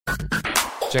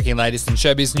Checking latest in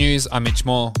showbiz news, I'm Mitch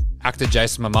Moore. Actor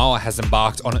Jason Mamoa has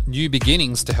embarked on new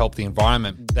beginnings to help the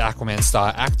environment. The Aquaman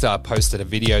star actor posted a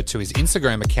video to his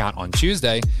Instagram account on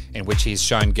Tuesday in which he's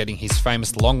shown getting his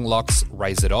famous long locks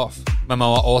razored off.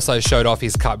 Mamoa also showed off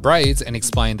his cut braids and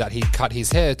explained that he cut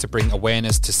his hair to bring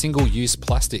awareness to single-use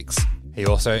plastics. He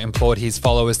also implored his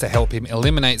followers to help him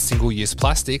eliminate single-use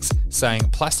plastics,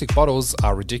 saying plastic bottles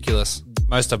are ridiculous.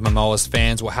 Most of Mamoa's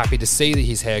fans were happy to see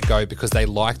his hair go because they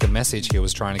liked the message he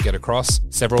was trying to get across.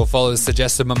 Several followers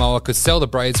suggested Mamoa could sell the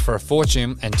braids for a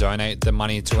fortune and donate the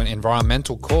money to an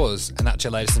environmental cause. And that's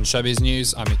your latest in showbiz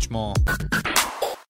news. I'm Mitch Moore.